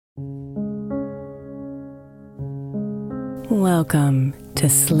Welcome to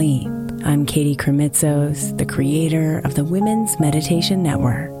Sleep. I'm Katie Kremitzos, the creator of the Women's Meditation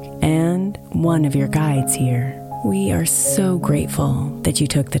Network and one of your guides here. We are so grateful that you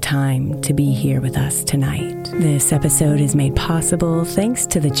took the time to be here with us tonight. This episode is made possible thanks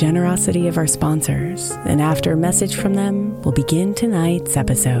to the generosity of our sponsors, and after a message from them, we'll begin tonight's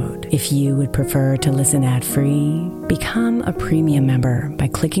episode. If you would prefer to listen ad-free, become a premium member by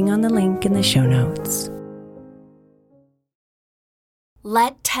clicking on the link in the show notes.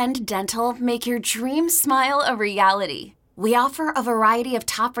 Let Tend Dental make your dream smile a reality. We offer a variety of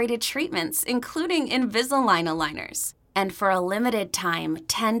top-rated treatments, including Invisalign aligners. And for a limited time,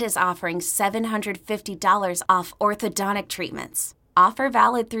 Tend is offering $750 off orthodontic treatments. Offer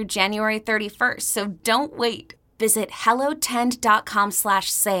valid through January 31st, so don't wait. Visit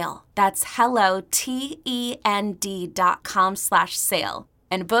hellotend.com/sale. That's hellotend.com/sale.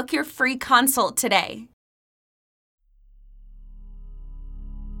 And book your free consult today.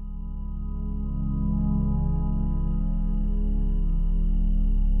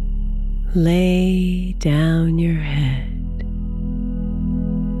 Lay down your head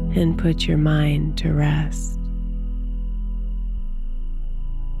and put your mind to rest.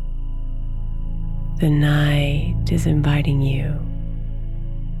 The night is inviting you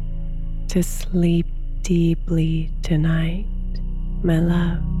to sleep deeply tonight, my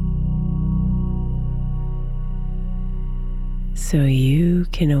love, so you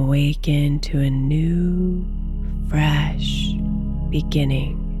can awaken to a new, fresh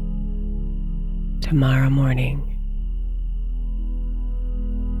beginning tomorrow morning,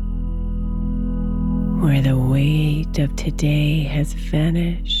 where the weight of today has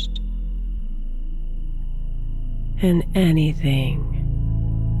vanished and anything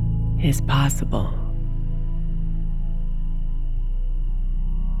is possible.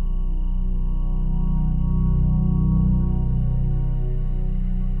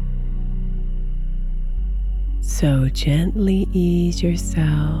 So gently ease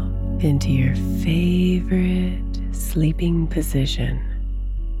yourself into your favorite sleeping position.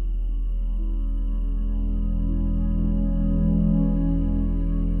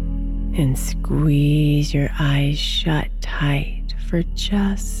 And squeeze your eyes shut tight for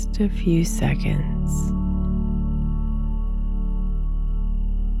just a few seconds.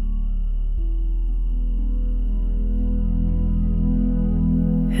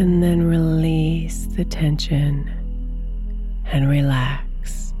 And then release the tension and relax.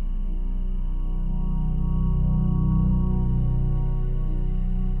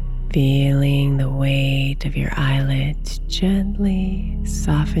 Feeling the weight of your eyelids gently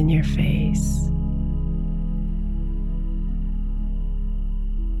soften your face.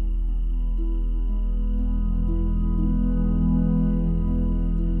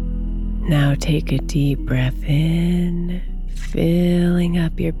 Now take a deep breath in, filling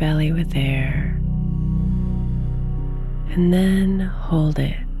up your belly with air, and then hold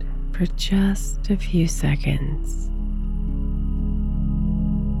it for just a few seconds.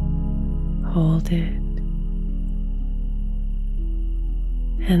 Hold it,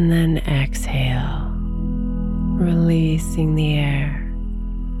 and then exhale, releasing the air,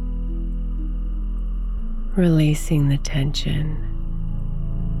 releasing the tension,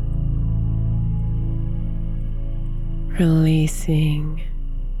 releasing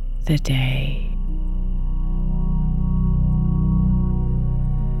the day.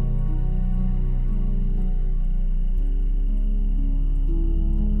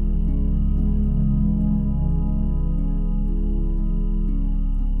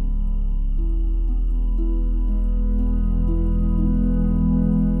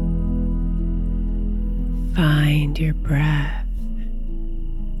 Find your breath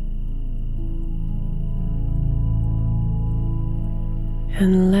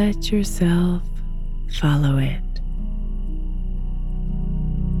and let yourself follow it.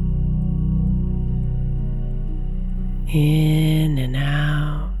 In and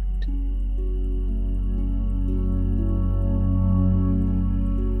out.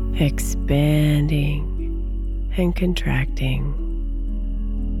 Expanding and contracting.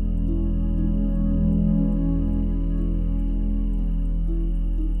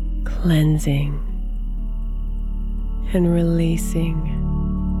 Cleansing and releasing.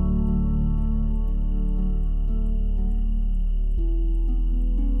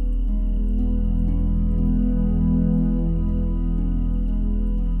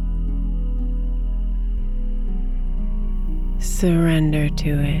 Surrender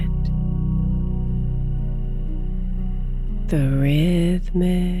to it. The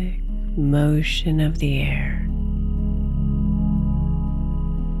rhythmic motion of the air.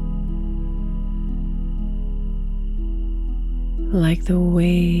 like the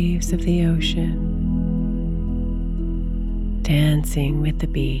waves of the ocean, dancing with the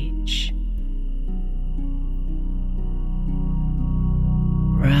beach,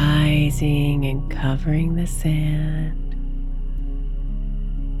 rising and covering the sand,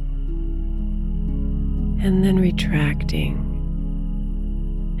 and then retracting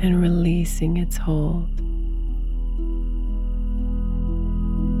and releasing its hold.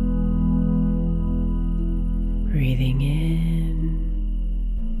 Breathing in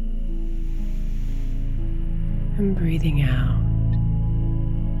and breathing out.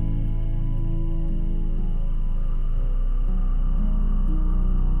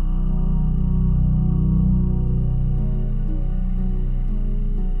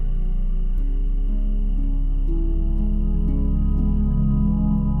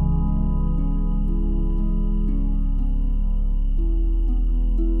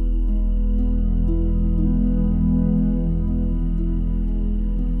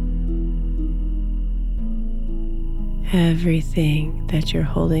 Everything that you're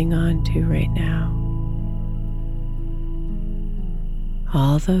holding on to right now,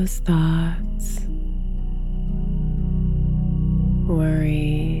 all those thoughts,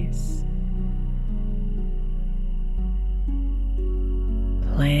 worries,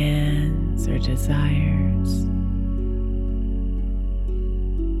 plans, or desires,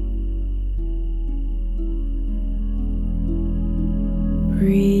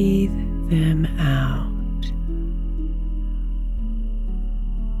 breathe them out.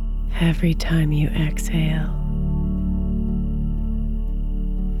 Every time you exhale,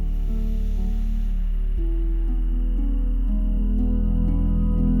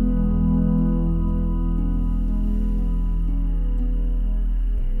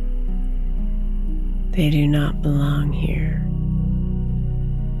 they do not belong here.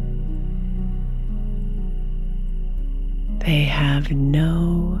 They have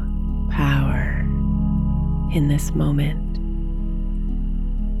no power in this moment.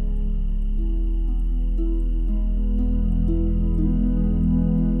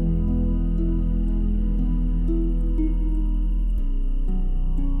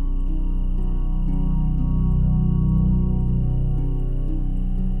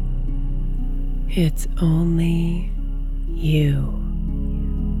 It's only you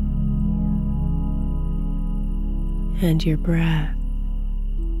and your breath.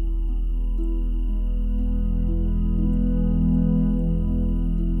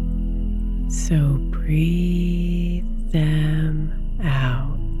 So breathe them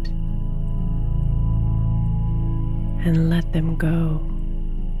out and let them go.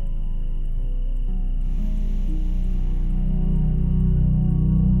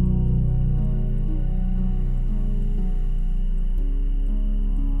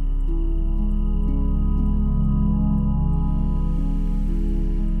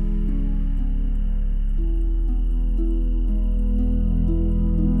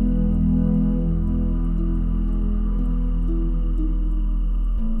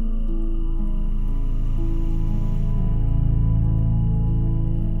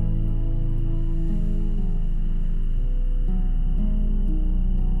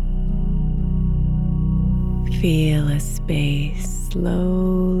 Feel a space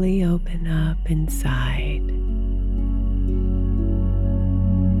slowly open up inside.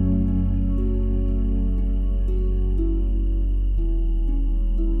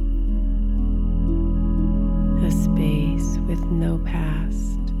 A space with no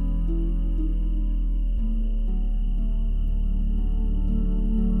past.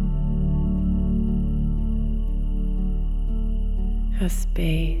 A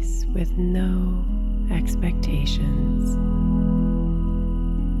space with no expectations.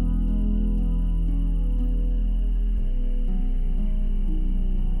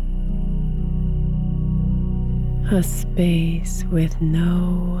 A space with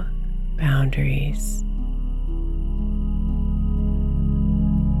no boundaries.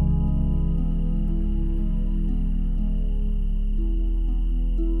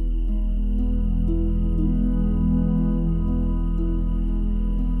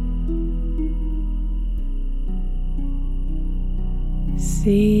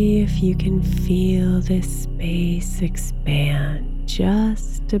 See if you can feel this space expand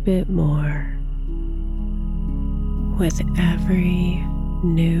just a bit more with every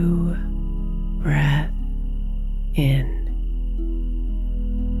new breath in.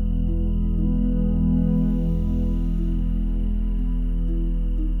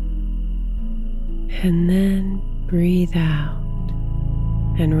 And then breathe out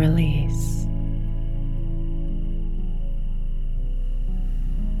and release.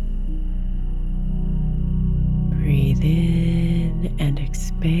 Breathe in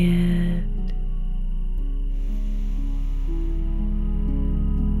expand.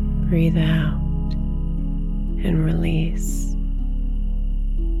 Breathe out and release.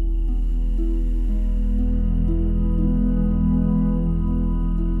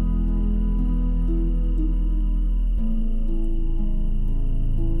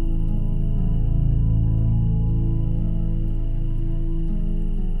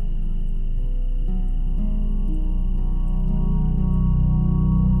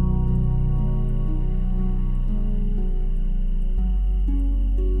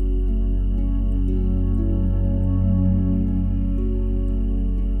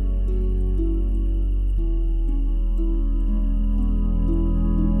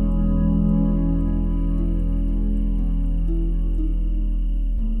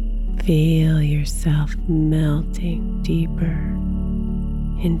 Feel yourself melting deeper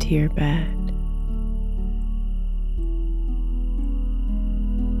into your bed.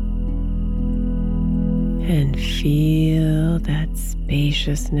 And feel that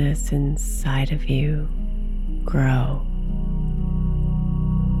spaciousness inside of you grow.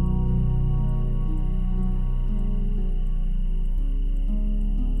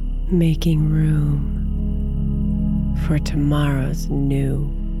 Making room for tomorrow's new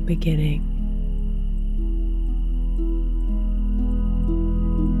beginning.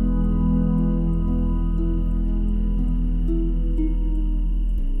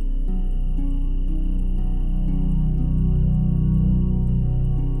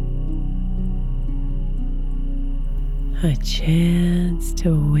 A chance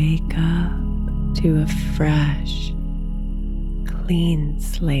to wake up to a fresh, clean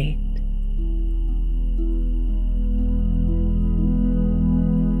slate.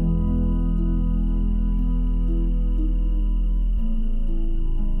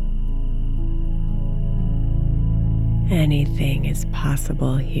 Anything is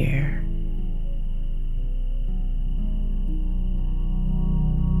possible here.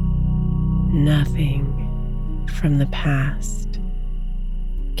 Nothing from the past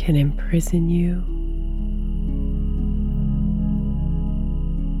can imprison you,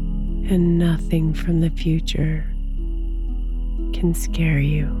 and nothing from the future can scare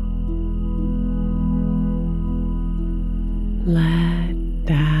you. Let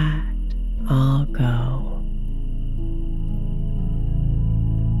that all go.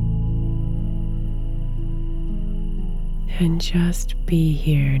 And just be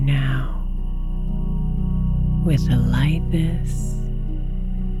here now with the lightness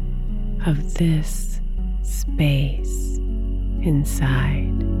of this space inside.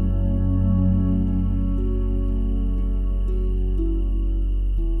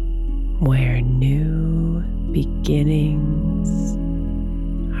 Where new beginnings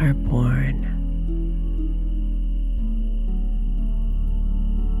are born.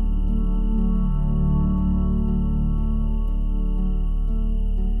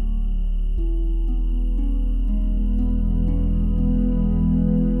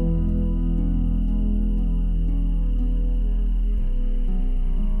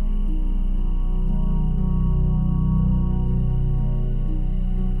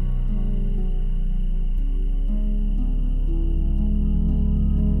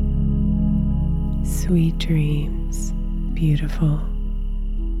 Sweet dreams, beautiful.